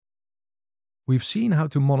We've seen how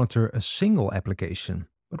to monitor a single application,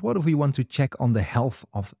 but what if we want to check on the health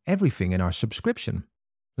of everything in our subscription?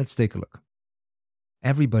 Let's take a look.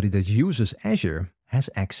 Everybody that uses Azure has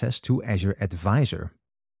access to Azure Advisor.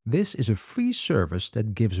 This is a free service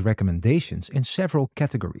that gives recommendations in several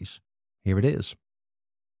categories. Here it is.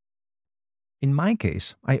 In my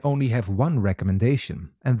case, I only have one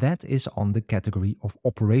recommendation, and that is on the category of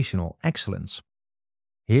operational excellence.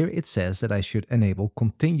 Here it says that I should enable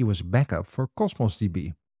continuous backup for Cosmos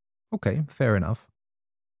DB. Okay, fair enough.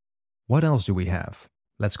 What else do we have?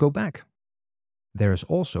 Let's go back. There is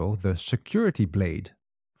also the Security Blade.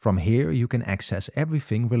 From here you can access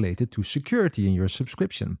everything related to security in your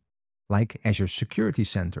subscription, like Azure Security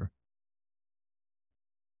Center.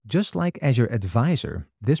 Just like Azure Advisor,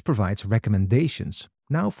 this provides recommendations,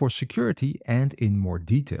 now for security and in more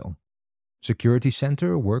detail. Security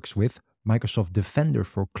Center works with Microsoft Defender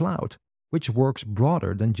for Cloud, which works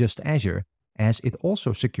broader than just Azure, as it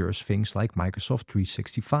also secures things like Microsoft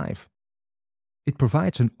 365. It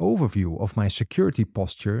provides an overview of my security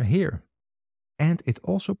posture here. And it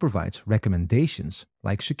also provides recommendations,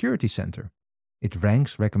 like Security Center. It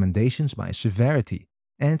ranks recommendations by severity,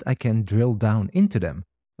 and I can drill down into them,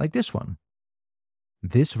 like this one.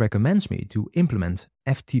 This recommends me to implement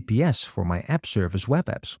FTPS for my app service web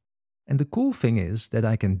apps. And the cool thing is that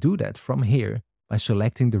I can do that from here by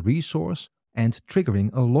selecting the resource and triggering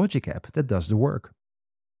a logic app that does the work.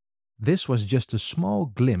 This was just a small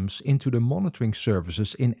glimpse into the monitoring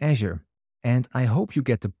services in Azure, and I hope you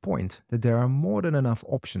get the point that there are more than enough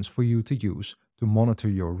options for you to use to monitor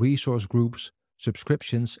your resource groups,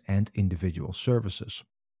 subscriptions, and individual services.